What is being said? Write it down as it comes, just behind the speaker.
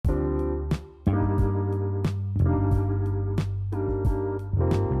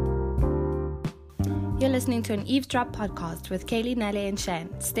listening to an Eavesdrop podcast with Kaylee, Nale, and Shan.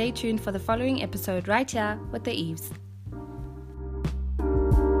 Stay tuned for the following episode right here with the Eves.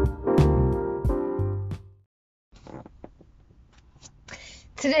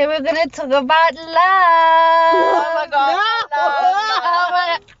 Today we're gonna talk about love. Oh my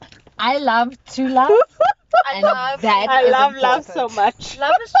god. Love. I love to love. I love love so much.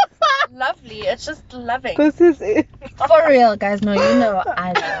 Love is just lovely. It's just loving. This is it. For real, guys. No, you know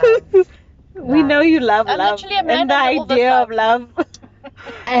I love. We know you love I'm love literally a man and the under all this idea love. of love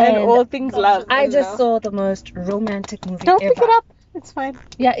and all things love. I just saw the most romantic movie Don't ever. pick it up. It's fine.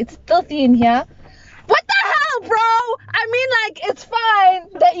 Yeah, it's filthy in here. What the hell, bro? I mean, like, it's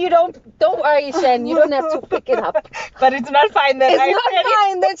fine that you don't worry, Shen. You don't have to pick it up. But it's not fine that It's I not said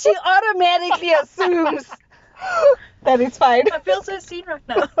fine that she automatically assumes. that it's fine. I feel so seen right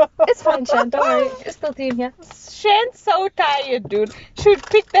now. It's fine, Shen. Don't worry. It's filthy in here. Shan's so tired, dude. She would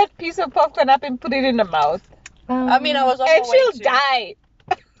pick that piece of popcorn up and put it in her mouth. I mean, I was on And my way she'll to. die.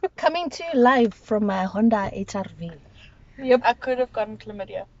 Coming to you live from my Honda HRV. Yep. I could have gotten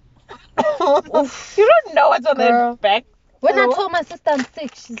chlamydia. You don't know what's on Girl. the back. When I So- told my sister I'm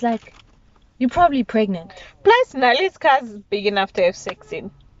sick, she's like, "You're probably pregnant." Plus, Nali's car is big enough to have sex in.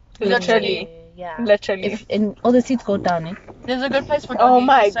 Literally. Yeah. Literally. And all the seats go down, eh? There's a good place for Oh doggies.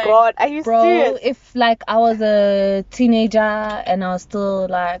 my to say. god. Are you Bro, serious? if like I was a teenager and I was still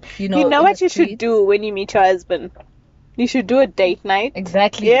like, You in know the what you should streets- do when you meet your husband? You should do a date night.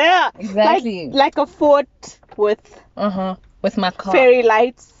 Exactly. Yeah. Exactly. Like a fort with With my car. fairy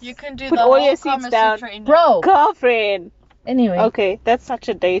lights. You can do Put the all whole your seats Kama down. Sutra in Bro. Girlfriend. Anyway. Okay, that's such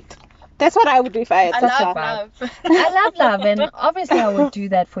a date. That's what I would do if I had I such love a love. I love and obviously I would do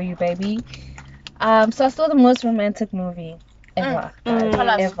that for you, baby. So I saw the most romantic movie ever. guys, Tell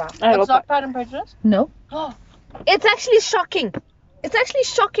us. Ever. I It's hope not Pride and Prejudice? No. Oh, It's actually shocking. It's actually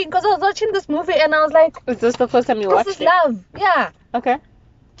shocking because I was watching this movie and I was like, Is this the first time you this watched is it? love. Yeah. Okay.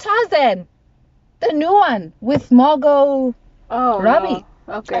 Tarzan. The new one with Margot Oh. Robbie.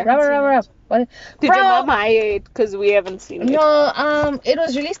 No. Okay. Rub. What? Did Bro. your mama hire it? Because we haven't seen it. No, it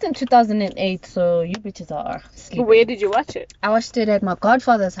was released in 2008, so you bitches are sleeping. Where did you watch it? I watched it at my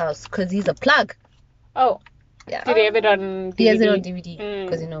godfather's house because he's a plug. Oh. Yeah. Did he have it on DVD? He has it on DVD Mm.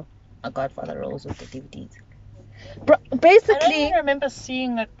 because, my godfather rolls with the DVDs. Bro, I don't basically, even remember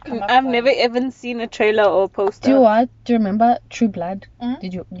seeing it come up. I've though. never even seen a trailer or poster. do you what? Do you remember True Blood? Mhm.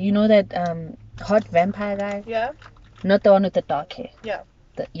 Did you know that hot vampire guy? Yeah? Not the one with the dark hair. Yeah.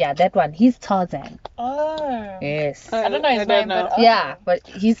 Yeah, that one. He's Tarzan. Oh. Yes. I don't know his name, but... oh. Yeah, but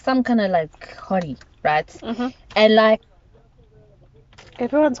he's some kind of like hottie, right? Mm-hmm. And like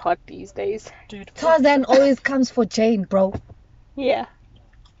Everyone's hot these days. Dude. Tarzan always comes for Jane, bro. Yeah.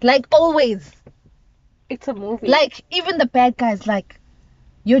 Like always. It's a movie. Like even the bad guy's like,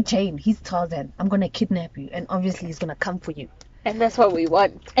 "You're Jane. He's Tarzan. I'm gonna kidnap you, and obviously he's gonna come for you." And that's what we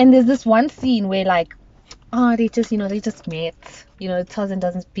want. And there's this one scene where like, they just met. Tarzan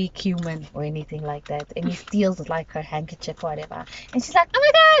doesn't speak human or anything like that, and he steals like her handkerchief or whatever. And she's like, "Oh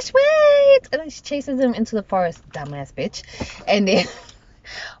my gosh, wait!" And then she chases him into the forest, dumbass bitch. And then,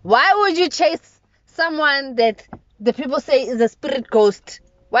 why would you chase someone that the people say is a spirit ghost?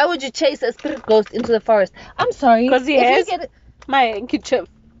 Why would you chase a spirit ghost into the forest? I'm sorry. 'Cause he if you has- get it, My handkerchief.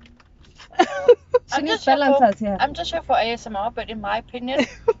 she I'm needs just here balance for- us, yeah. I'm just here for ASMR, but in my opinion,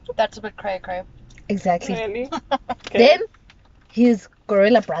 that's a bit cray-cray. Exactly. Really? Then his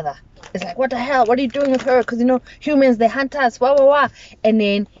gorilla brother is like, "What the hell? What are you doing with her? Because humans, they hunt us, wah wah wah." And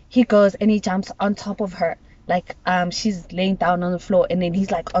then he goes and he jumps on top of her, like she's laying down on the floor, and then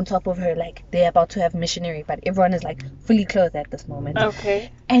he's like on top of her, like they're about to have missionary, but everyone is like fully clothed at this moment.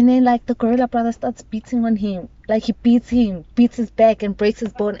 Okay. And then like the gorilla brother starts beating on him, like he beats his back and breaks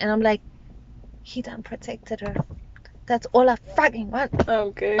his bone, and I'm like, he done protected her. That's all I fucking want.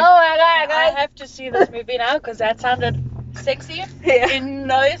 Okay. Oh my god, I guys. have to see this movie now because that sounded sexy Yeah. in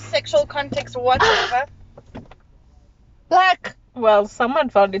no sexual context whatsoever. Like, Well, someone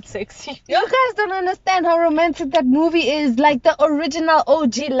found it sexy. you guys don't understand how romantic that movie is. Like the original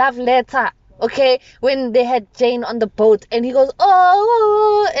OG love letter. Okay, when they had Jane on the boat and he goes,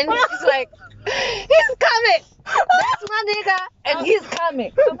 "Oh," and she's like, "He's coming. That's my nigga, and he's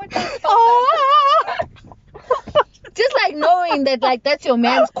coming." Oh. Just like knowing that, like that's your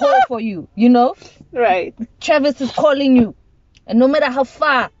man's call for you. Right. Travis is calling you, and no matter how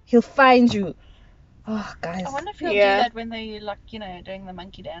far, he'll find you. Oh, guys. I wonder if he'll Yeah. do that when they doing the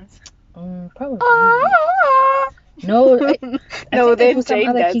monkey dance. Probably. No, I No, think they then do some Jane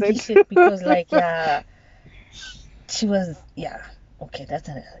other does kinky it. shit because, like, yeah, she was, yeah. Okay, that's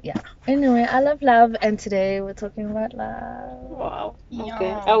it. Yeah. Anyway, I love love, and today we're talking about love. Wow. Okay.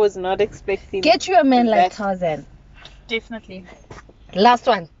 Yeah. I was not expecting. Get you a man like that. Tarzan. Definitely. Last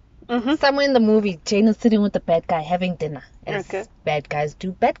one. Mhm. Somewhere in the movie, Jane is sitting with the bad guy having dinner. As Okay. bad guys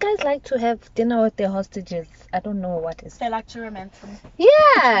do. Bad guys like to have dinner with their hostages. I don't know what is. They like to romance them.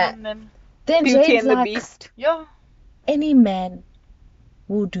 Yeah. And then, Then Beauty Jane's and the like, Beast. yeah. any man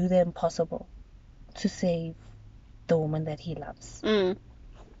will do the impossible to save the woman that he loves. Mm.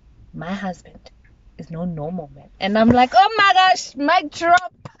 My husband is no normal man. And I'm like, oh my gosh, mic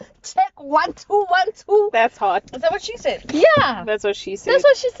drop. Check 1 2 1 2. That's hot. Is that what she said? Yeah. That's what she said. That's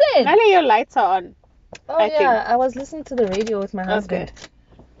what she said. Nale, your lights are on. Oh I yeah, think. I was listening to the radio with my husband.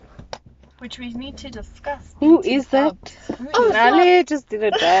 Which we need to discuss. Who is that? Oh, Nale just did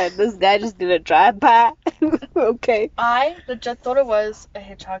a drive. This guy just did a drive-by. Okay. I legit thought it was a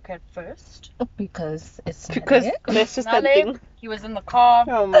hitchhiker at first. Because it's Because Nale. that's just Nale, something. he was in the car.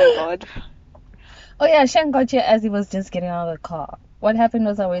 Oh my god. Oh yeah, Shan got here as he was just getting out of the car. What happened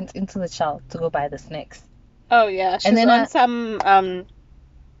was I went into the shop to go buy the snacks. Oh yeah. She's then on I-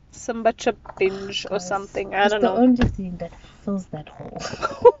 some butcher binge or something. I It's don't the know. only thing that fills that hole.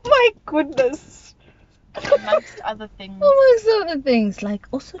 Oh my goodness. Amongst other things. Amongst other things, like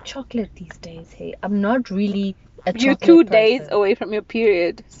also chocolate these days. Hey, I'm not really a You're chocolate 2 days person. away from your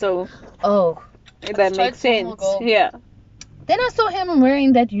period, so Oh, that makes Straight to sense. Google. Yeah. then I saw him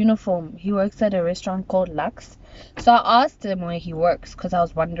wearing that uniform. He works at a restaurant called Lux. So I asked him where he works because I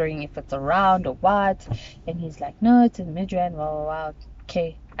was wondering if it's around or what. And he's like, no, it's in Midrand. Wow.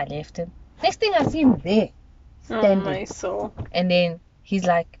 Okay, I left him. Next thing I see him there, Oh standing. my soul. And then he's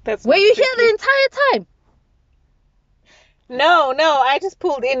like, That's were not you here tricky. the entire time? No, I just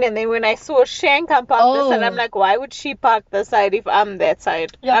pulled in and then when I saw Shan come park this side, I'm Oh. like, why would she park this side if I'm that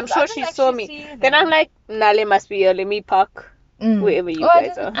side? Yeah, I'm 'cause sure I she didn't saw actually me. see Then them. I'm like, Nale must be here, let me park Mm. wherever you Oh,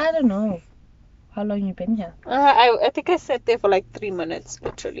 guys are. I don't know. How long you been here? I think I sat there for like 3 minutes,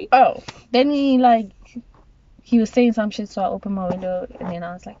 literally. Oh. Then he was saying some shit, so I opened my window and then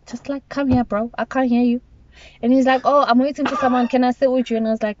I was like, just like, come here, bro. I can't hear you. And he's like, oh, I'm waiting for someone. Can I sit with you? And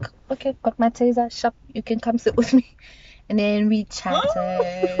I was like, okay, got my taser. Sharp. You can come sit with me. And then we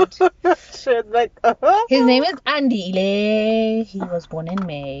chatted. Shit, like, His name is Andy Ile. He was born in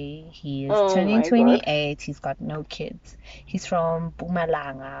May. He is Oh turning my God. 28. He's got no kids. He's from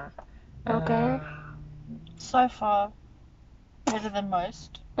Bumalanga. Okay. So far, better than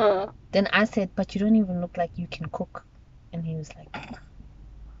most. Then I said, but you don't even look like you can cook. And he was like,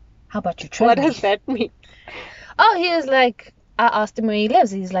 how about you try What me? does that mean? Oh, he was like, I asked him where he lives.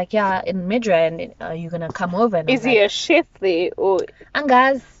 He's like, yeah, in Midrand. Are you going to come over? And Is I'm he like, a chef there? Or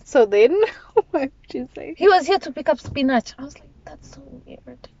Angas. so then, what did you say? He was here to pick up spinach. I was like, that's so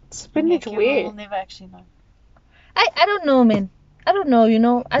weird. Spinach Okay, where? We'll never actually know. I don't know, man. I don't know, you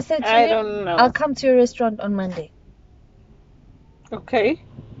know. I said to I him, don't know. I'll come to your restaurant on Monday. Okay.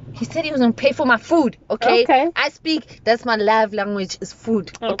 He said he was going to pay for my food, okay? Okay. I speak, that's my love language is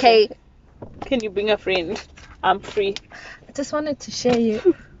food, okay? Can you bring a friend? I'm free. I just wanted to share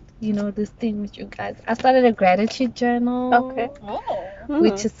you know, this thing with you guys. I started a gratitude journal. Okay. Oh.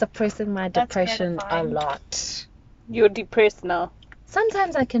 Which is suppressing my That's depression a gratifying. lot. You're depressed now.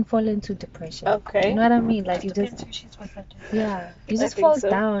 Sometimes I can fall into depression. Okay. You know what I mean? Like you Depends just, who she's with. It. yeah, you I just think fall so.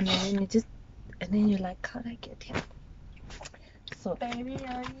 down and then you're like, how'd I get here? So Baby,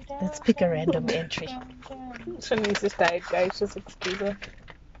 are you down? let's pick a random entry. Shanice is tired, guys. Just excuse her.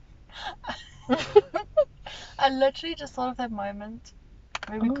 I literally just thought of that moment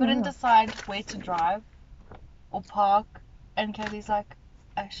where we Oh, couldn't wow. decide where to drive or park, and Kelly's like,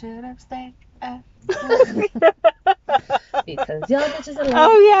 I should have stayed at Because y'all bitches are like,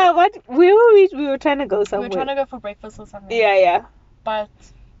 Oh yeah, what? Where were we? We were trying to go We somewhere. were trying to go for breakfast or something. Yeah. But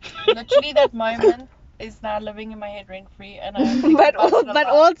literally that moment is now living in my head rent free, and I think But about it a but lot.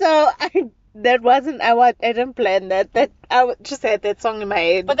 also I didn't plan that. That I just had that song in my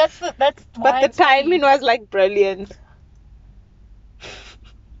head. But that's why But the it's free. timing was like brilliant.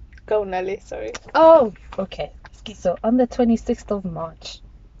 Go Nale, sorry. oh, okay. So on the 26th of March,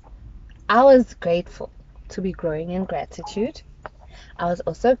 I was grateful to be growing in gratitude. I was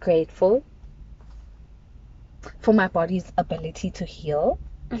also grateful for my body's ability to heal.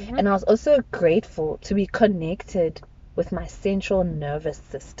 Mm-hmm. And I was also grateful to be connected with my central nervous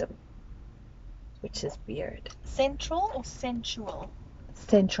system, which is weird. Central or sensual?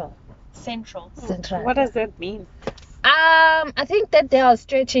 Central. Central. Central. What does that mean? I think that day I was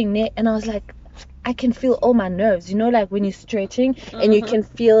stretching it and I was like, I can feel all my nerves. You know, like when you're stretching and you can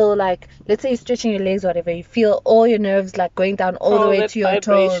feel like, let's say you're stretching your legs or whatever, you feel all your nerves like going down all the way the to your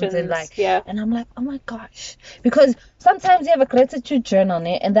toes and vibrations, like, yeah. and I'm like, oh my gosh. Because sometimes you have a gratitude journal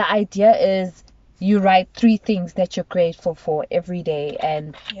and the idea is you write 3 things that you're grateful for every day,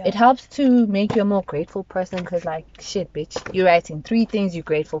 and it helps to make you a more grateful person because like, shit, bitch, you're writing 3 things you're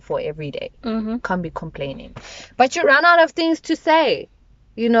grateful for every day. Can't be complaining. But you run out of things to say,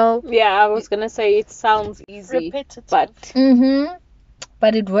 you know. Yeah, I was gonna say it sounds easy, Repetitive. but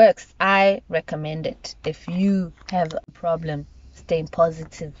But it works. I recommend it. If you have a problem staying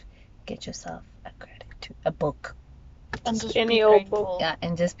positive, get yourself a book. And just any be old grateful. book. Yeah,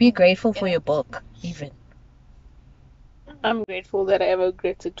 and just be grateful for your book, even. I'm grateful that I have a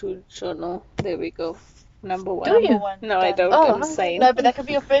gratitude journal. There we go. Number 1. Do you? Number 1. No, I done. don't. Oh, I'm saying. No, but that could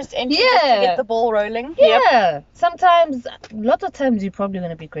be your first entry just to Yeah. get the ball rolling. Yeah. Sometimes, lots of times, you're probably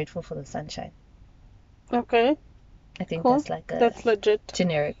going to be grateful for the sunshine. Okay, I think cool. that's like a That's legit.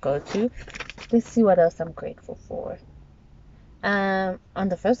 generic go-to. Let's see what else I'm grateful for. On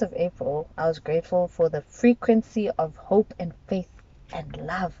the 1st of April, I was grateful for the frequency of hope and faith and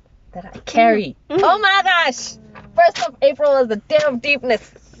love that I carry. Oh my gosh! 1st of April is the day of deepness.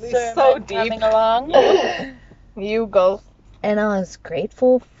 So man, deep. Coming along. You go. And I was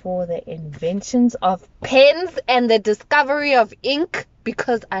grateful for the inventions of pens and the discovery of ink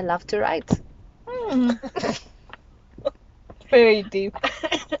because I love to write. Very deep,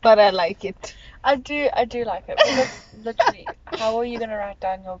 but I like it. I do like it. Because literally, how are you going to write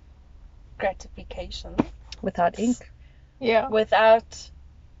down your gratification Without ink, Yeah. without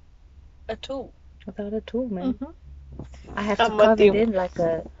a tool? without a tool, man. Mhm. I have I'm to with carve it you. in like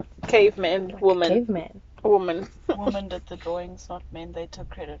a Caveman, woman, caveman. woman. Women did the drawings, not men. They took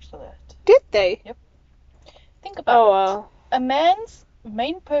credit for that. Did they? Think about Oh it. wow. A man's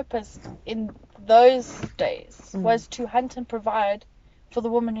main purpose in those days Mm. was to hunt and provide for the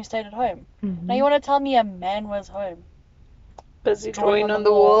woman who stayed at home. Mhm. Now you want to tell me a man was home? Busy Drawing drawing on on the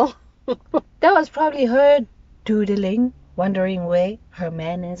the wall. That was probably her doodling, wondering where her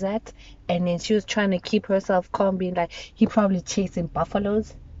man is at. And then she was trying to keep herself calm, being like, he probably chasing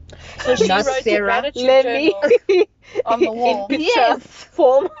buffaloes. So she Not wrote a Sarah. gratitude Lenny. journal on the wall. In picture Yes.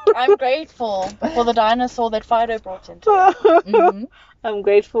 form. I'm grateful for the dinosaur that Fido brought into it. Mhm. I'm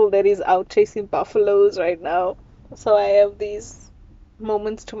grateful that he's out chasing buffaloes right now. So I have these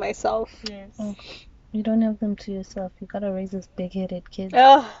moments to myself. Yes. You don't have them to yourself. You gotta raise this big-headed kid.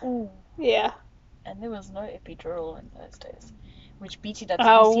 Oh, yeah. And there was no epidural in those days. Which BT that's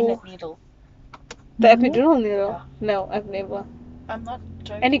Ow. seen that needle. The No? epidural needle? Yeah. No, I've never. I'm not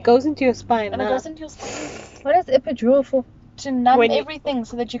joking. And it goes into your spine. And it huh? goes into your spine What is epidural for? to numb When you- everything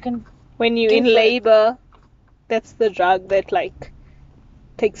so that you can. When you're Give in birth. labor, that's the drug that like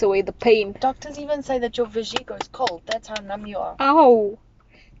takes away the pain. Doctors even say that your vagina goes cold. That's how numb you are. Ow.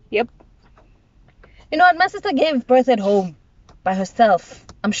 You know what? My sister gave birth at home by herself.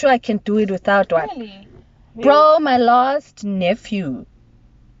 I'm sure I can do it without one. Really? Bro, my last nephew.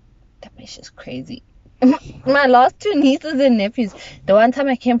 That bitch is crazy. My last 2 nieces and nephews. The one time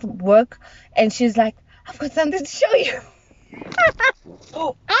I came from work and she's like, I've got something to show you.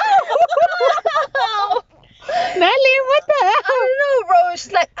 Oh. Nelly, what the I hell? don't know, bro.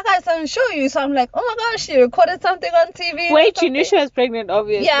 She's like, I got something to show you. So I'm like, oh my gosh, she recorded something on TV. or Wait, you knew she something. was pregnant,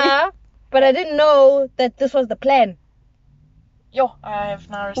 obviously. Yeah, but I didn't know that this was the plan. Yo, I have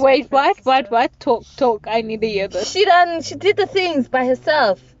now respect Wait, for your what? sister. Talk. I need to hear this. She did the things by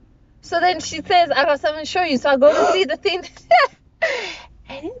herself. So then she says, I got something to show you. So I go to see the thing.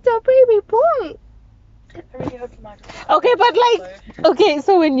 And it's a baby boy. I really hope you might. Okay, but like, okay,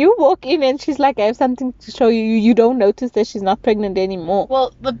 so when you walk in and she's like, I have something to show you, you don't notice that she's not pregnant anymore.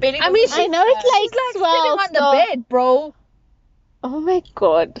 Well, the belly. I mean, doesn't she know it's like She's like swell sitting on stuff. the bed, bro. Oh my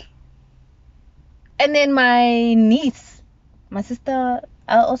god. And then my niece, my sister,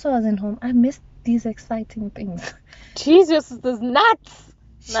 also wasn't home. I missed these exciting things. Jesus, this is nuts.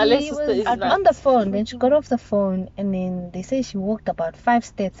 She Nala's sister was is on nuts. the phone. Then she got off the phone, and then they say she walked about 5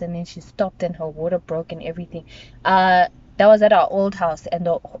 steps, and then she stopped, and her water broke and everything. That was at our old house, and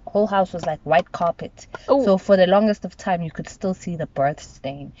the whole house was like white carpet. Oh. So for the longest of time, you could still see the birth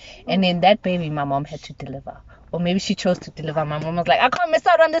stain. And then that baby, my mom had to deliver, or maybe she chose to deliver. My mom was like, I can't miss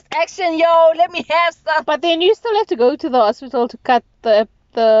out on this action, yo. Let me have some. But then you still have to go to the hospital to cut the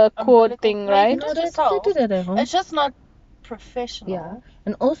cord Umbilical thing, cord. right? No, they yourself. do that at home. It's just not professional. Yeah.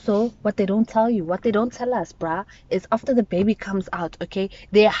 And also, what they don't tell you, what they don't tell us, bruh, is after the baby comes out, okay,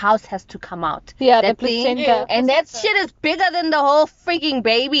 their house has to come out. Yeah, That the thing- placenta. Yeah. And that Placenta. shit is bigger than the whole freaking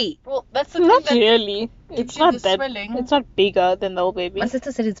baby. Well, that's the thing Not that really. It's you not the that. swelling. It's not bigger than the old baby. My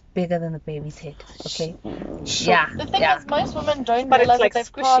sister said it's bigger than the baby's head. Okay. Sure. Yeah. The thing yeah. is, most women don't But it's realize like that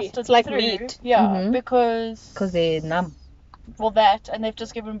they've squishy. passed it It's like through. meat. Yeah, Mhm. because They're numb, well, that and they've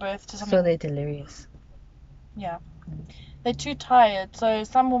just given birth to something. so they're delirious. Yeah, they're too tired. So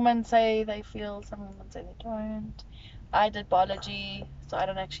some women say they feel, some women say they don't. I did biology, so I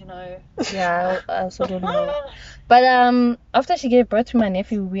don't actually know. Yeah, I also don't know. But after she gave birth to my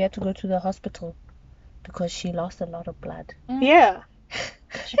nephew, we had to go to the hospital because she lost a lot of blood. Yeah.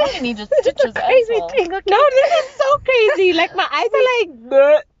 She probably needed stitches as Crazy well. thing. Okay. No, this is so crazy. Like my eyes are like,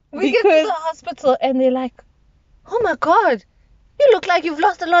 "Bleh," We get to because the hospital and they're like, "Oh my God, you look like you've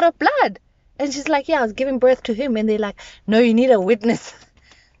lost a lot of blood." And she's like, "Yeah, I was giving birth to him." And they're like, "No, you need a witness."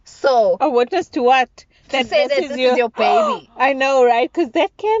 So a witness to what? to say that this is your baby. I know, right? Because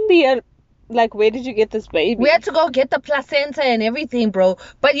that can be a like, where did you get this baby? We had to go get the placenta and everything, bro.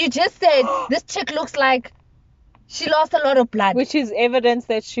 But you just said this chick looks like she lost a lot of blood. Which is evidence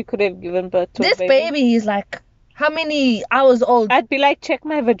that she could have given birth to This a baby is like how many hours old? I'd be like, check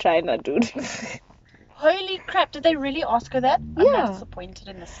my vagina, dude. Holy crap, did they really ask her that? I'm Yeah. not disappointed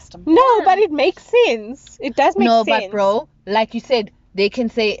in the system. No, but it makes sense. It does make No, sense. but bro, like you said, they can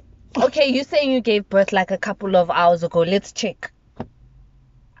say, okay, you're saying you gave birth like a couple of hours ago. Let's check.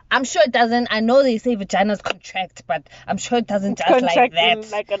 I'm sure it doesn't. I know they say vaginas contract, but I'm sure it doesn't just like Contract that. in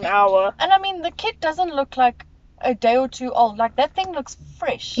like an hour. And I mean, the kid doesn't look like a day or two old. Like, that thing looks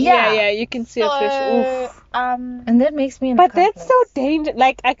fresh. Yeah. Yeah, you can see a fresh. Oof. And that makes me in a But that's so complex. dangerous.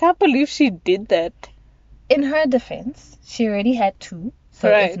 Like, I can't believe she did that. In her defense, she already had two, so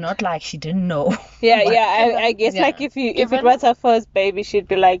Right. it's not like she didn't know. Yeah, But- yeah. I guess Yeah. like if it Given- was her first baby, she'd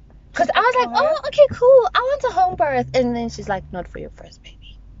be like, Because I was like, oh, okay, cool. I want a home birth. And then she's like, not for your first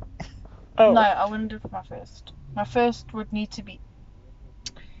baby. oh, No, I wouldn't do it for my first. My first would need to be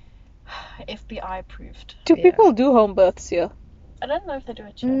FBI approved. do Yeah. people do home births here? I don't know if they do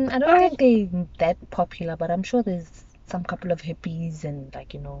it yet. I don't think they're that popular, but I'm sure there's some couple of hippies and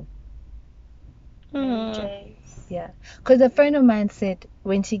like, Hmm. yeah. Because a friend of mine said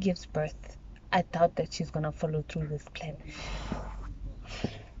when she gives birth, I doubt that she's going to follow through this plan.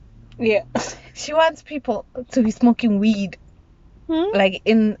 Yeah. She wants people to be smoking weed, Hmm? like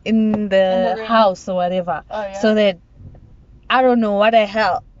in the room. house or whatever, Oh, yeah. so that I don't know what the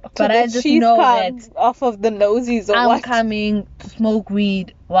hell, but I just she's know come that off of the nosies or I'm what? coming to smoke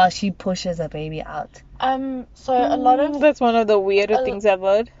weed while she pushes a baby out. So a lot of That's one of the weirder a- things I've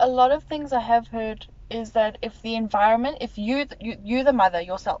heard. a lot of things I have heard is that if the environment, if you the mother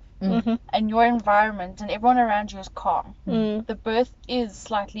yourself, Mm-hmm. and your environment and everyone around you is calm, Mm. the birth is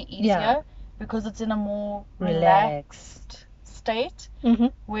slightly easier Yeah. because it's in a more Relaxed. state. Mm-hmm.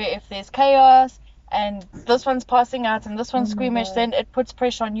 Where if there's chaos and this one's passing out and this one's Oh my squeamish, God. then it puts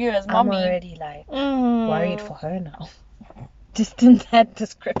pressure on you as I'm mommy. already like Mm. worried for her now. Just in that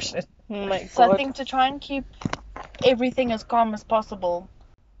description. Oh my So I god. think to try and keep everything as calm as possible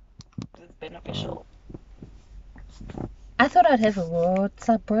is beneficial. I thought I'd have a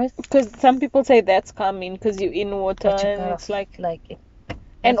water birth. Because some people say that's coming because you're in water But you and gotta, it's like. it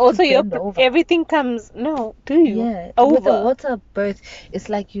And has also to your bend over. everything comes. No, do you? Yeah, Over. with a water birth, it's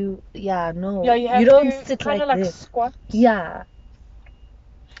like you no, Yeah, you have don't to sit kind like of this. squat. Yeah,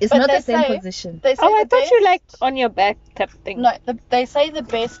 it's But not they the same say- position. They say Oh, I the thought you best- like on your back type thing. No, they say the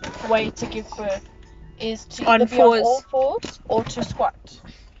best way to give birth is to On either be on all fours. fours or to squat,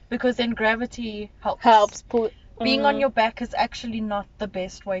 because then gravity helps. Helps pull. Being on your back is actually not the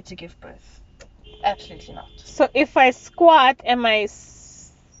best way to give birth. Absolutely not. So if I squat, am I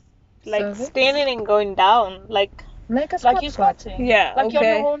like Cervix? standing and going down? Like Like a squat. Like you're squat. squatting. yeah, Like you're on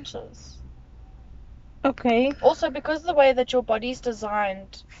your okay, haunches. okay. Also, because of the way that your body's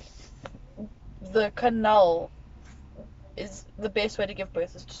designed, the canal is the best way to give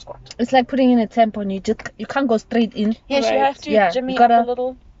birth is to squat. It's like putting in a tampon. You can't go straight in. Yes, you Right. have to Yeah, jimmy you gotta- up a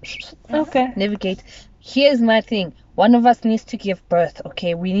little. Okay. Navigate. Here's my thing. One of us needs to give birth.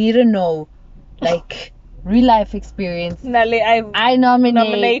 Okay, we need to know, like, real life experience. Nale, I I nominate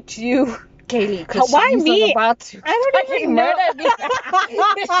nominate you. Kaylee. 'cause Why she's me? about to I don't fucking even know. murder me.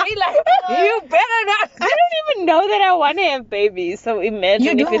 She like, you better not. I don't even know that I want to have babies. So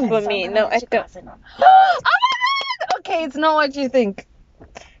imagine You if it's do. for me. No, I don't. Oh my god! Okay, it's not what you think.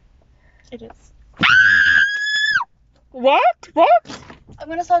 It is. What? What? I'm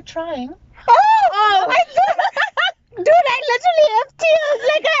gonna start trying. Oh, I dude, I literally have tears.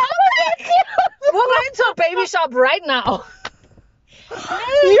 Like I almost have tears. We're going to a baby shop right now. Yo,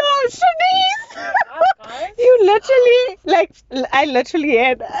 Shanice. Guys, You literally, like, I literally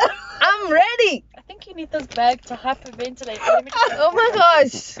had. I'm ready. I think you need this bag to hyperventilate. Let me just- Oh my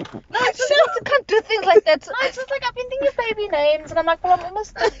gosh. No, it's just She can't do things like that. no, it's just like I've been thinking of baby names, and I'm like, well, I'm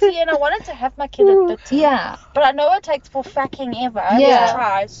almost 30, and I wanted to have my kid at 30. Yeah, But I know it takes for fucking ever. Yeah. To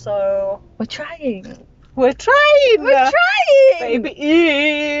try, so we're trying. We're trying. We're trying. Baby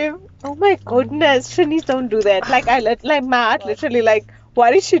Eve. Oh my goodness. Shanice, don't do that. Like, like my heart literally, like,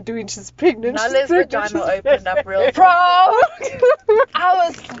 what is she doing? She's pregnant. She's Nala's pregnant. vagina opened up real Bro, I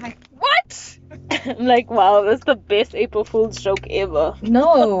was like, what? I'm like, wow, that's the best April Fool's joke ever.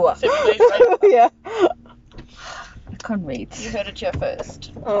 No, 7 days later. Yeah. I can't wait. You heard it here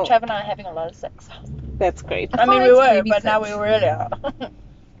first. Oh, Trav and I are having a lot of sex. that's great. I mean, we can't were, baby but now sex. we really are.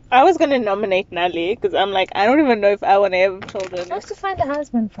 I was gonna nominate Nali because I'm like, I don't even know if I want to have children. I have to find a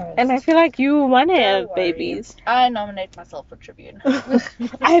husband first. And I feel like you want to Don't have worry. babies. I nominate myself for Tribune.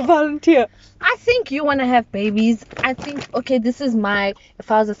 I volunteer. I think you want to have babies. I think, okay, this is my, if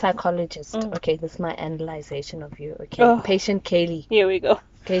I was a psychologist, okay, this is my analyzation of you, okay? Oh. Patient Kaylee, Here we go.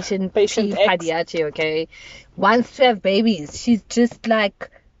 patient Patient P. X. Padiachi, okay? Wants to have babies. She's just like,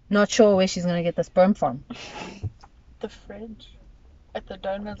 not sure where she's going to get the sperm from. The fridge. At the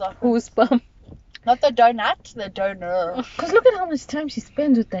donor's office. Who's sperm? Not the donut, the donor. Because look at how much time she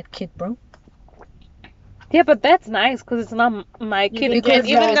spends with that kid, bro. Yeah, but that's nice because it's not my kid. can Again, just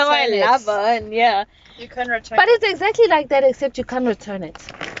even though I return it. love her and yeah. You can return. But it's exactly like that, except you can't return it.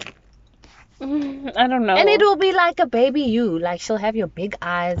 I don't know. And it will be like a baby you. Like, she'll have your big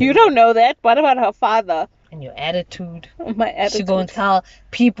eyes You don't know that. What about her father? and your attitude. My attitude. She go and tell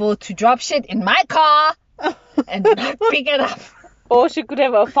people to drop shit in my car and not pick it up. Or she could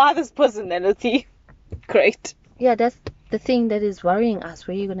have her father's personality. Great. Yeah, that's the thing that is worrying us.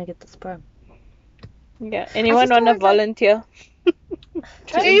 Where are you going to get the sperm? Yeah. Anyone just want to don't like- volunteer?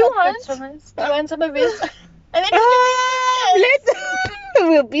 Try Do to you put want? bits from us. Do you want some of his? And then Let's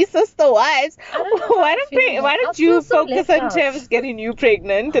we'll be sister wives. don't know how Why I don't feel we, about why it. I'll don't you feel so focus left on out. Travis getting you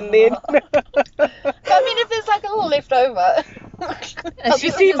pregnant and then I mean, if there's like a little left over. And you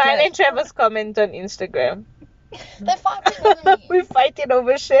she's see just mine like, and Travis comment on Instagram. They're fighting over me. We're fighting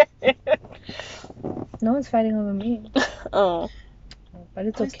over shit. No one's fighting over me. Oh, But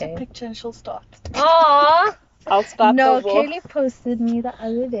it's Post okay. a picture and she'll start. Aww. I'll start No, the war. Kaylee posted me the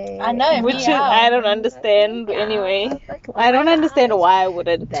other day. I know, Which me is, out. I don't understand anyway. I don't understand why I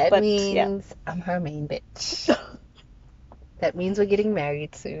wouldn't. That but means yeah. I'm her main bitch. That means we're getting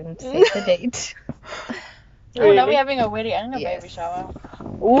married soon. Save the date. Oh, now Really? we're having a wedding and a Yes. baby shower.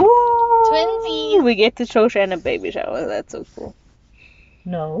 Ooh. Twinsies. We get to show Shan a baby shower. That's so cool.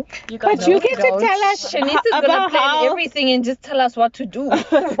 No. You guys But know you what get to to do. tell us Shanice is gonna about plan how- everything and just tell us what to do.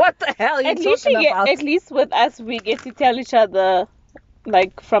 What the hell are you At least talking we get, about? at least with us, we get to tell each other,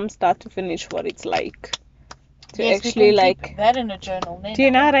 like from start to finish, what it's like to Yes, we actually can like. keep that in a journal. Then Do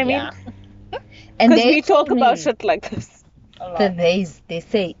you know what I mean? Yeah. And Because they we talk told about me shit like this. A lot. that they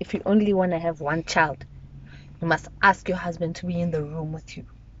say if you only want to have one child, you must ask your husband to be in the room with you.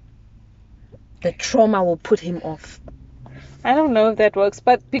 The trauma will put him off. I don't know if that works,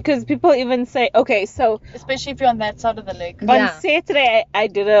 but because people even say, okay, so Especially if you're on that side of the leg. Yeah. on Saturday I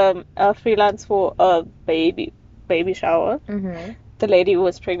did a freelance for a baby shower. Mm-hmm. The lady who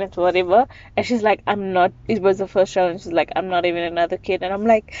was pregnant or whatever, and she's like, I'm not, it was the first shower, and she's like, I'm not even another kid. And I'm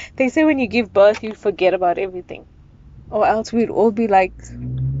like, they say when you give birth you forget about everything, or else we'd all be like,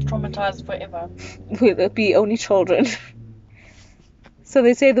 Traumatized forever. we'll be only children. So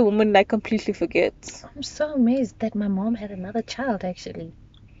they say the woman like completely forgets. I'm so amazed that my mom had another child actually.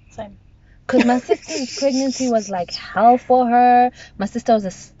 Same. Because my sister's pregnancy was like hell for her. My sister was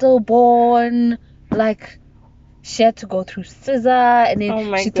a stillborn. Like, she had to go through scissor. And then Oh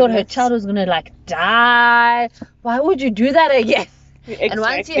my she thought her goodness. child was going to like die. Why would you do that again? And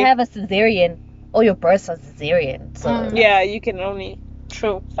once you Exactly. have a cesarean, all your births are cesarean. So, Mm. Yeah, you can only.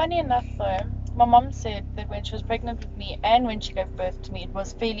 True. Funny enough, though, my mom said that when she was pregnant with me and when she gave birth to me, it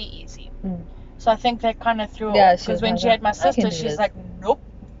was fairly easy. Mm. So I think that kind of threw her Yeah, off. she Because was when like, she had my "I can sister, do she's this." like, nope,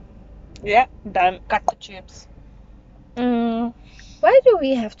 Yeah, done. cut the tubes. Mm. why do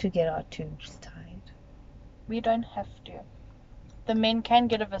we have to get our tubes tied? We don't have to. The men can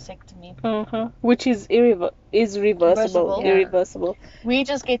get a vasectomy. Which is reversible. Reversible. Yeah. Irreversible. We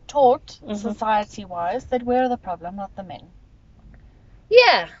just get taught, Mhm. society-wise, that we're the problem, not the men.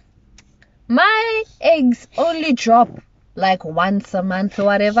 Yeah. My eggs only drop like once a month or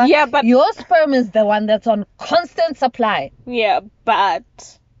whatever. Yeah, but Your sperm is the one that's on constant supply. yeah,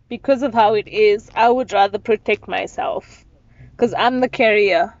 but because of how it is, I would rather protect myself. Because I'm the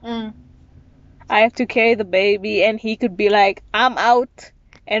carrier. Mm. I have to carry the baby, and he could be like, I'm out,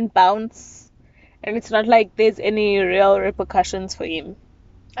 and bounce. And it's not like there's any real repercussions for him.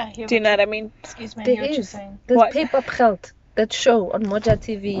 I hear Do you what know what I mean? Excuse me, I There hear what you're is. saying. There's What? Paper Geld. That show on Moja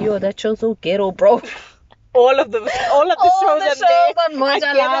TV. Yo, that show's so ghetto, bro. All of the All shows the on shows there on Moja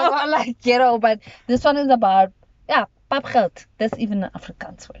are Live ghetto. are like ghetto, but this one is about papgeld. That's even an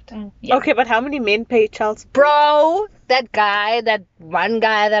Afrikaans word. Yeah. Okay, but how many men pay child support? Bro, that one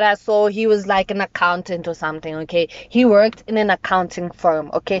guy that I saw, he was like an accountant or something, okay? He worked in an accounting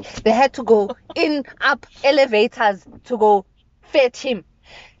firm, okay? They had to go up elevators to go fetch him.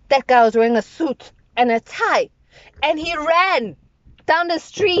 That guy was wearing a suit and a tie, and he ran down the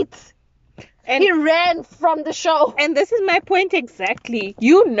street. And He ran from the show. and this is my point exactly.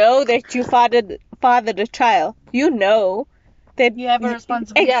 You know that you fathered a child. You know that You have a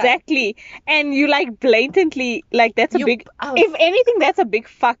responsibility. exactly, and you like blatantly like that's a You- big. I was- If anything, that's a big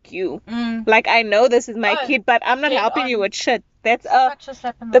fuck you. Mm. Like I know this is my Oh, kid, but I'm not dead helping you on. with shit. That's Such a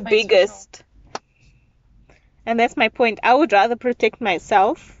slap in the the face for biggest. And that's my point. I would rather protect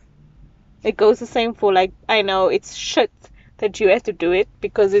myself. It goes the same for like I know it's shit that you have to do it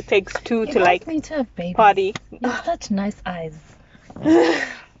because it takes two You to guys like need to have babies. party. You have such nice eyes.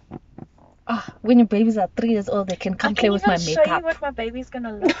 When your babies are 3 years old, they can come I play can with even my show you makeup. what my baby's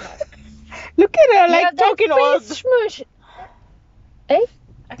gonna look like. Look at her like Yeah, that talking all. face smush. Eh?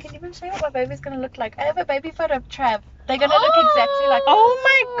 I can even show you what my baby's gonna look like. I have a baby photo of Trav. They're gonna look exactly like Oh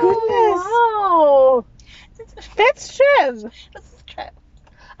my goodness, Wow. that's Trev. this is Trav.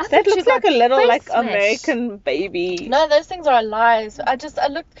 I That think looks she's like a little face like smash. American baby. No, those things are lies. I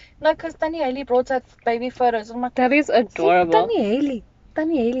looked because Daniele brought out baby photos. I'm like, That is adorable.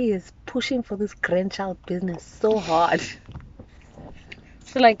 Danny Haley is pushing for this grandchild business so hard.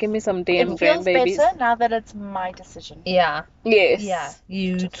 So like, give me some damn it feels grandbabies. better now that it's my decision. Yeah. Yes. Yeah,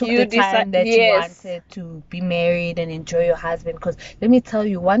 you took You the time that yes. you wanted to be married and enjoy your husband. Because let me tell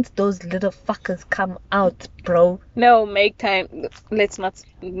you, once those little fuckers come out, bro. No, make time. Let's not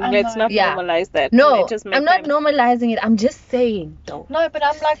Yeah. normalize that. No, Let's just make I'm not time. normalizing it. I'm just saying, though. No, but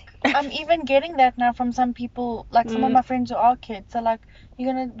I'm even getting that now from some people, like some of my friends who are kids. They're like,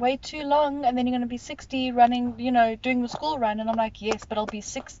 you're gonna wait too long, and then you're gonna be 60 running, doing the school run. And I'm like, yes, but I'll be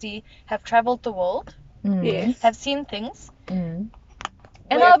 60, have traveled the world, Mm. Yes. have seen things. Mm.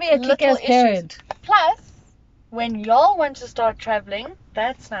 And with I'll be a little kick-ass issues. parent. Plus, when y'all want to start traveling,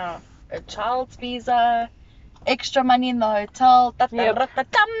 that's now a child's visa, extra money in the hotel. Yep.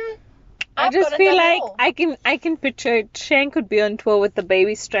 I I've just got it feel done like all. I can picture it. Shane could be on tour with the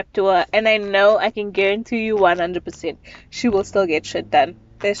baby strapped to her, and I know I can guarantee you 100% she will still get shit done.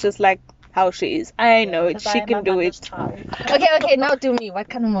 That's just like how she is. I know it. 'Cause I She am can my do mother's it. child. Okay, now do me. What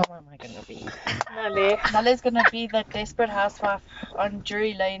kind of mom am I gonna be? Nale. Nala's gonna be that desperate housewife on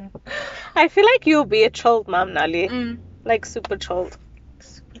Drury Lane. I feel like you'll be a chilled mom, Nale. Mm. Like super chilled.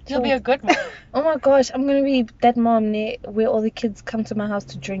 You'll be a good mom. Oh my gosh, I'm gonna be that mom where all the kids come to my house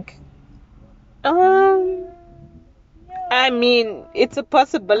to drink. I mean, it's a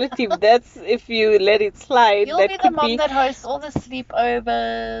possibility. That's if you let it slide. You'll that be the could mom be. that hosts all the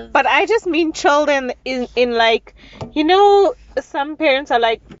sleepovers. But I just mean chilled in like, some parents are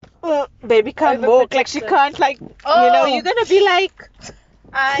like, "Oh, baby can't walk, like she Overprotective. can't like, Oh. you're gonna be like,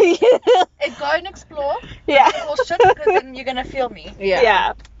 Go and explore. yeah, Or shit, because then you're gonna feel me.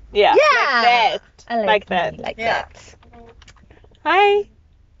 yeah, Yeah. like that. I Like me that. Like Yeah. that. Hi.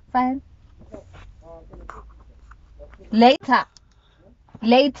 Fine. Later.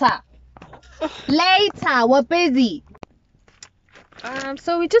 We're busy.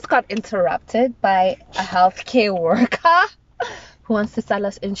 So we just got interrupted by a healthcare worker who wants to sell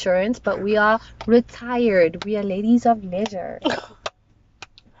us insurance, but we are retired. We are ladies of leisure.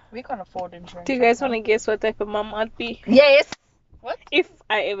 We can't afford insurance. Do you guys want to guess what type of mom I'd be Yes, if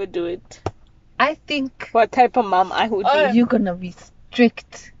I ever do it? I think What type of mom I would be? you're gonna be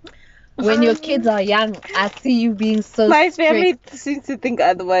strict. When your kids are young, I see you being so My strict. family seems to think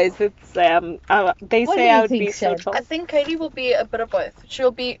otherwise. It's they What do say you I would think, be so Shan? chilled. I think Katie will be a bit of both.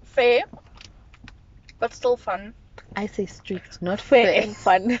 She'll be fair, but still fun. I say strict, not Fair fair. and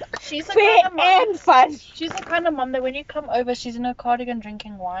fun. She's the Fair kind of mom. and fun. She's the kind of mom that when you come over, she's in her cardigan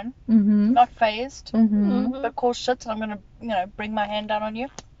drinking wine, Mm-hmm. not phased, Mm-hmm. but call shit. And I'm gonna, bring my hand down on you.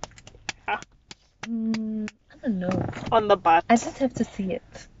 I don't know. On the butt. I just have to see it.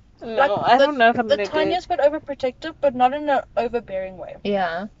 No, Like, I don't know if I'm The gonna do it. tiniest bit overprotective, but not in an overbearing way.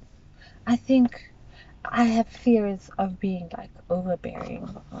 Yeah. I think I have fears of being like overbearing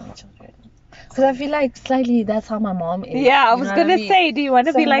with my children. Because I feel like slightly that's how my mom is. Yeah, I you was know what gonna mean? say, do you want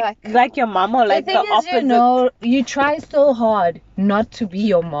to So be like your mom or like the the, thing is, opposite? you try so hard not to be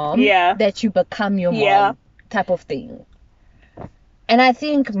your mom Yeah. that you become your mom Yeah. type of thing. And I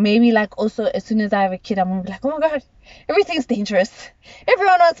think maybe like also as soon as I have a kid, I'm gonna be like, oh my god, everything's dangerous.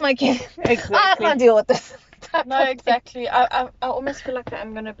 Everyone wants my kid. I Exactly. can't deal with this. No, exactly. I almost feel like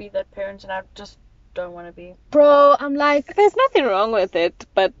I'm gonna be that parent, and I just don't want to be. Bro, I'm like, There's nothing wrong with it,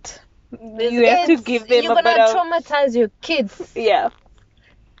 but you have to give them you're a gonna bit of traumatize your kids. yeah.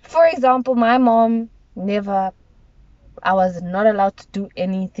 For example, my mom I was not allowed to do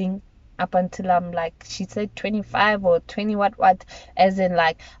anything up until I'm like, she said 25 or 20 what, as in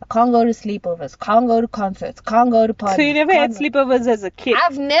like, I can't go to sleepovers, can't go to concerts, can't go to parties. So you never had can't- sleepovers as a kid?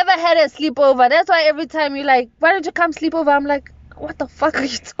 I've never had a sleepover. That's why every time you're like, why don't you come sleepover? I'm like, what the fuck are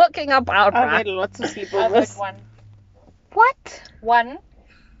you talking about, I've bruh? had lots of I've had sleepovers. one,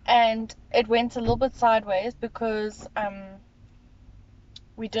 and it went a little bit sideways because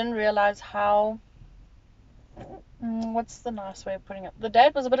we didn't realize how. What's the nice way of putting it? The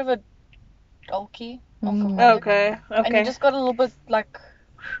dad was a bit of a alky. alcoholic. Okay, And he okay. just got a little bit like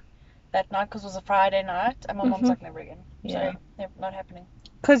that night because it was a Friday night, and my mom's Mhm. like, never again. Yeah. So, not happening.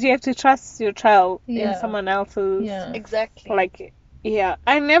 Because you have to trust your child in Yeah. someone else's. Yeah. Exactly. Like, yeah.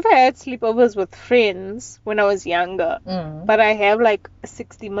 I never had sleepovers with friends when I was younger. Mm. But I have like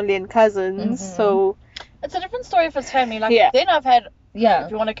 60 million cousins, Mhm. so It's a different story if it's family. Like, Yeah. then I've had, Yeah.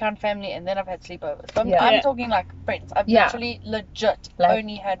 if you want to count family, and then I've had sleepovers. But Yeah. I'm Yeah. talking like friends. I've Yeah. literally legit Like-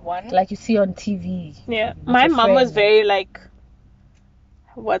 only had one. Like you see on TV. yeah. With My your mom was friends. very like,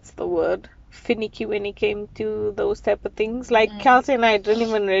 what's the word? Finicky when it came to those type of things. Like, Kelsey and I didn't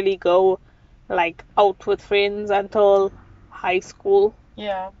even really go like out with friends until high school.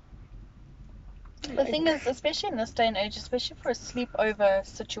 Yeah. The thing is, especially in this day and age, especially for a sleepover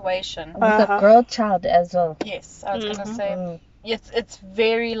situation. With Uh-huh. a girl child as well. Yes, I was gonna Mhm. say Mm. it's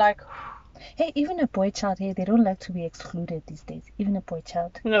very like Hey, even a boy child, hey, they don't like to be excluded these days. Even a boy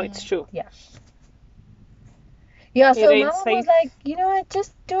child. No, it's true. Yeah, It so my ain't mom was safe. like, you know what,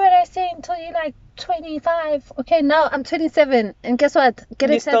 just do what I say until you're like 25. Okay, now I'm 27. And guess what? Get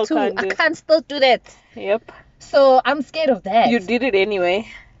You a still tattoo. can't I do it. can't still do that. Yep. So I'm scared of that. You did it anyway.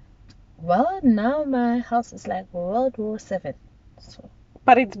 Well, now my house is like World War 7. So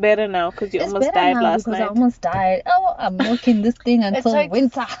But it's better now because you it's almost better died now last because I night. almost died. Oh, I'm milking this thing until takes-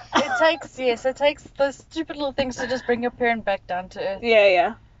 winter. it takes those stupid little things to just bring your parent back down to earth. Yeah,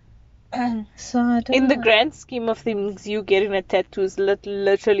 yeah. So I don't In the know. grand scheme of things, you getting a tattoo is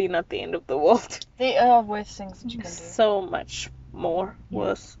literally not the end of the world. There are worse things that you can do. So much more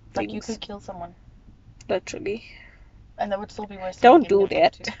worse Like you things. could kill someone, Literally. and that would still be worse. than Don't getting do a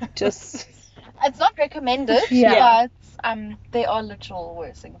that. tattoo. Just It's not recommended, Yeah. but there are literal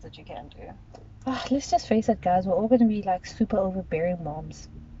worse things that you can do. Ah, let's just face it, guys. We're all going to be like super overbearing moms.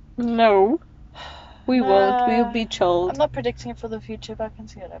 no. We won't. We'll be I'm chilled. not predicting it for the future, but I can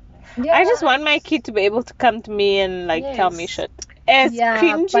see it happening. Yeah. I just want my kid to be able to come to me and like tell me Yes. shit. As Yeah, but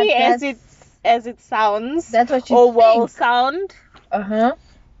cringy that's- as it sounds That's what you or will think. sound, Uh-huh.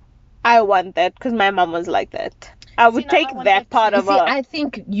 I want that because my mom was like that. I would See, now I take want that that part too. of See, her. I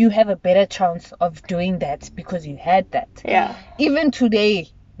think you have a better chance of doing that because you had that. Yeah. Even today,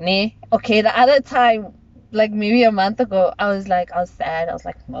 ne? Okay, the other time, like maybe a month ago, I was sad, I was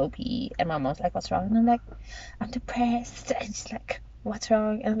like mopey, and my mom's like, what's wrong? And I'm like, I'm depressed. And she's like, what's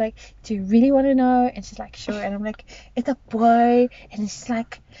wrong? And I'm like, do you really want to know? And she's like, sure. And I'm like, it's a boy. And she's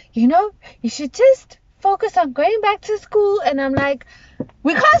like, you should just focus on going back to school. And I'm like,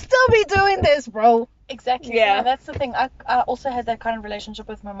 we can't still be doing this, bro. Exactly. Yeah. Yeah, that's the thing. I also had that kind of relationship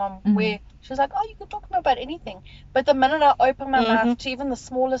with my mom Mhm. where she was like, oh, you can talk to me about anything. But the minute I opened my Mhm. mouth to even the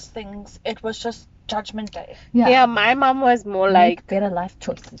smallest things, it was just judgment day. Yeah, my mom was more like Make better life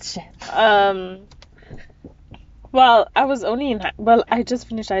choices, Shan. well, I was only in I just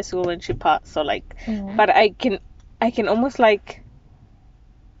finished high school when she passed, so like but I can almost like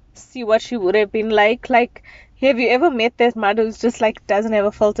see what she would have been like. Like, have you ever met that mother who's just like doesn't have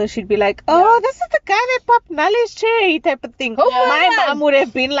a filter? She'd be like, oh, this is the guy that popped Nally's cherry type of thing. Oh My my mom would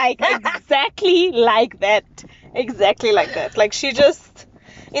have been like exactly like that. Exactly like that. Like, she just,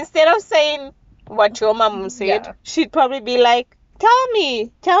 instead of saying what your mom said, Yeah. she'd probably be like, tell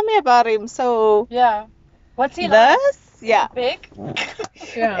me about him. So Yeah. What's he like? this, yeah, Big?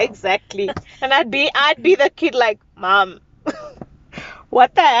 Yeah. exactly. And I'd be the kid like, mom,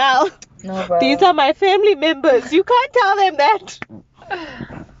 what the hell? No, bro. These are my family members. You can't tell them that.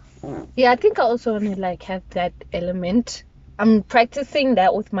 Yeah, I think I also want to like have that element. I'm practicing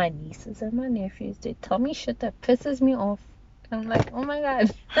that with my nieces and my nephews. They tell me shit that pisses me off. I'm like, oh my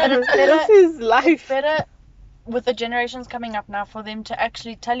god. But it's This better, is life. better with the generations coming up now for them to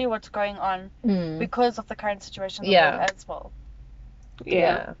actually tell you what's going on Mm. because of the current situation that Yeah. we're as well.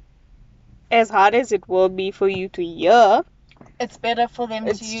 Yeah. As hard as it will be for you to hear it's better for them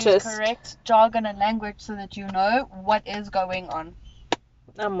to It's use just- correct jargon and language so that you know what is going on.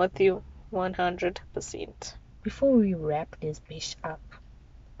 I'm with you 100%. Before we wrap this bitch up,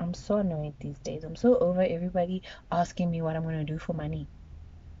 I'm so annoyed these days. I'm so over everybody asking me what I'm gonna do for money.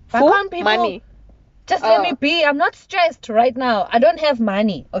 Why For can't people money. just let Oh. me be? I'm not stressed right now. I don't have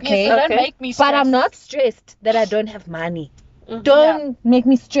money, okay? Yes, so Okay. don't make me But stressed. I'm not stressed that I don't have money. Mhm. Don't make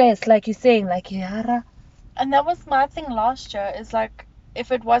me stressed like you're saying, like Yara. And that was my thing last year, is like,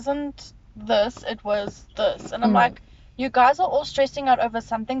 if it wasn't this, it was this. And I'm like, you guys are all stressing out over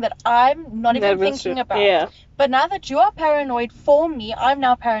something that I'm not even That was thinking true. about. Yeah. But now that you are paranoid for me, I'm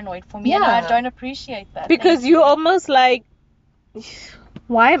now paranoid for me, and I Yeah. don't appreciate that. Because Thank you you. almost like,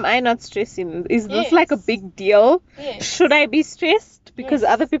 why am I not stressing? Is this like a Yes. big deal? Yes. Should I be stressed? Because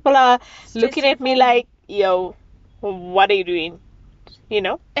Yes. other people are Stressing looking at me for like, yo, what are you doing? You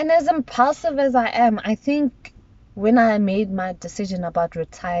know? And as impulsive as I am, I think when I made my decision about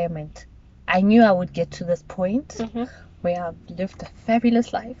retirement, I knew I would get to this point Mm-hmm. where I've lived a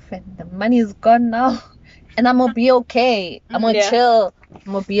fabulous life and the money is gone now. And I'm gonna be okay. I'm gonna Yeah. chill.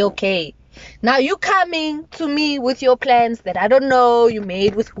 I'm gonna be okay. Now you coming to me with your plans that I don't know you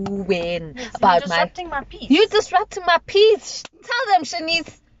made with who, when, Yes, about you're my. disrupting my peace. You disrupting my peace. Tell them,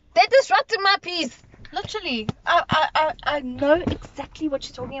 Shanice. They're disrupting my peace. Literally, I know exactly what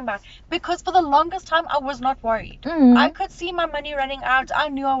you're talking about, because for the longest time I was not worried. I could see my money running out. I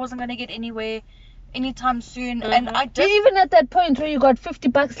knew I wasn't going to get anywhere anytime soon, and I You're did. even at that point where you got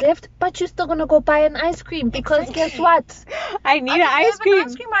 $50 left, but you're still gonna go buy an ice cream because guess Exactly. what? I need an I ice deserve an cream.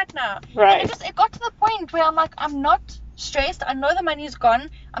 ice cream right now. Right. And it got to the point where I'm like, I'm not stressed. I know the money's gone.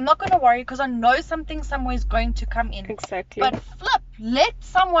 I'm not going to worry because I know something somewhere is going to come in. Exactly. But flip, let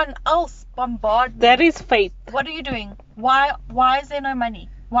someone else bombard me. That is faith. What are you doing? Why is there no money?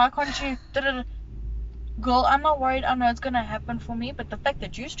 Why can't you? Girl, I'm not worried. I know it's gonna happen for me, but the fact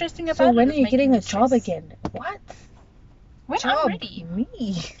that you're stressing about So it when is are you making getting me a job stress. again? What? When Job? I'm ready.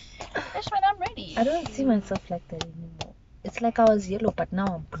 Me. That's when I'm ready. I don't see myself like that anymore. It's like I was yellow, but now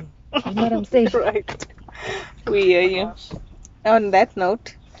I'm blue. You know what I'm saying? Right. We hear you. On that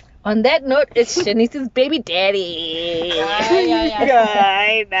note. On that note, it's Shanice's baby daddy.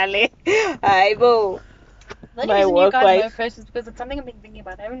 Hi, Dale. Hi, Bo. The My reason you work guys know life. first is because it's something I've been thinking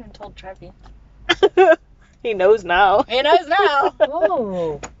about. I haven't even told Travi. He knows now. He knows now.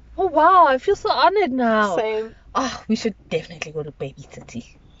 Oh. Oh wow, I feel so honored now. Same. Oh, we should definitely go to Baby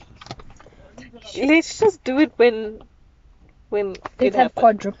City. Let's just do it when Let's it have happens.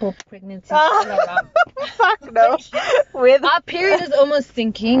 quadruple pregnancy all around. Fuck no. With Our period is almost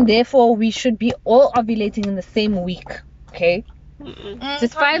sinking, therefore we should be all ovulating in the same week. Okay?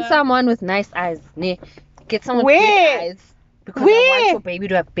 Just find someone with nice eyes. Ne? Get someone with Where? big eyes. Because I Where? want your baby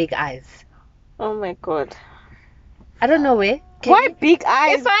to have big eyes. Oh my god. I don't know where. Can Why you- big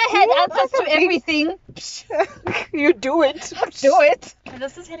eyes? If I had Who answers has to a big- everything, You do it. do it.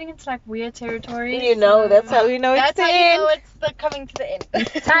 This is heading into like weird territory. You know, so- that's how you know it's That's the how you end. know it's coming to the end.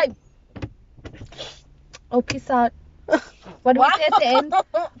 Time. Oh, peace out. What do we say at the end?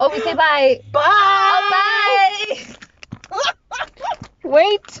 Oh, we say bye. Bye. Oh, bye.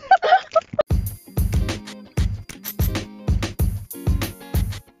 Wait.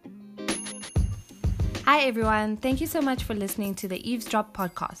 Hi everyone, thank you so much for listening to the Eavesdrop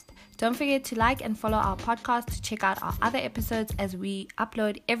podcast. Don't forget to like and follow our podcast to check out our other episodes as we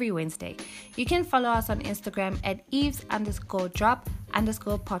upload every Wednesday. You can follow us on Instagram at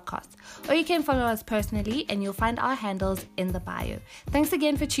Eves_drop_podcast. Or you can follow us personally and you'll find our handles in the bio. Thanks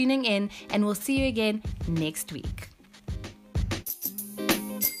again for tuning in and we'll see you again next week.